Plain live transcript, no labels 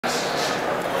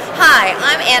Hi,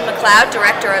 I'm McLeod,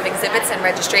 Director of Exhibits and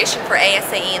Registration for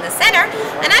ASAE the Center,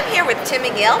 and I'm here with Tim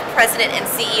McGill, President and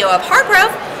CEO of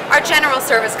Hargrove, our general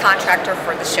service contractor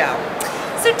for the show.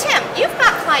 So Tim, you've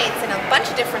got clients in a bunch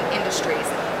of different industries.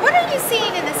 What are you seeing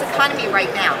in this economy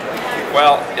right now?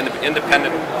 Well, in the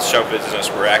independent show business,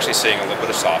 we're actually seeing a little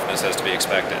bit of softness as to be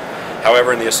expected.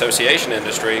 However, in the association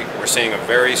industry, we're seeing a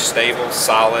very stable,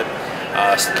 solid,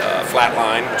 flat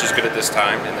line, which is good at this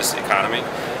time in this economy.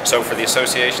 So for the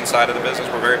association side of the business,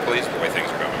 we're very pleased with the way things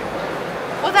are going.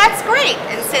 Well, that's great.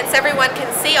 And since everyone can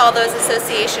see all those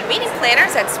association meeting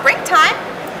planners at springtime,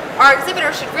 our exhibitor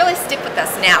should really stick with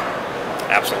us now.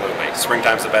 Absolutely.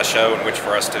 Springtime's the best show in which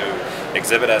for us to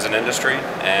exhibit as an industry,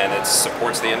 and it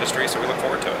supports the industry, so we look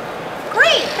forward to it.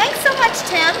 Great. Thanks so much,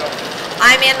 Tim.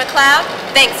 I'm McLeod.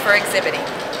 Thanks for exhibiting.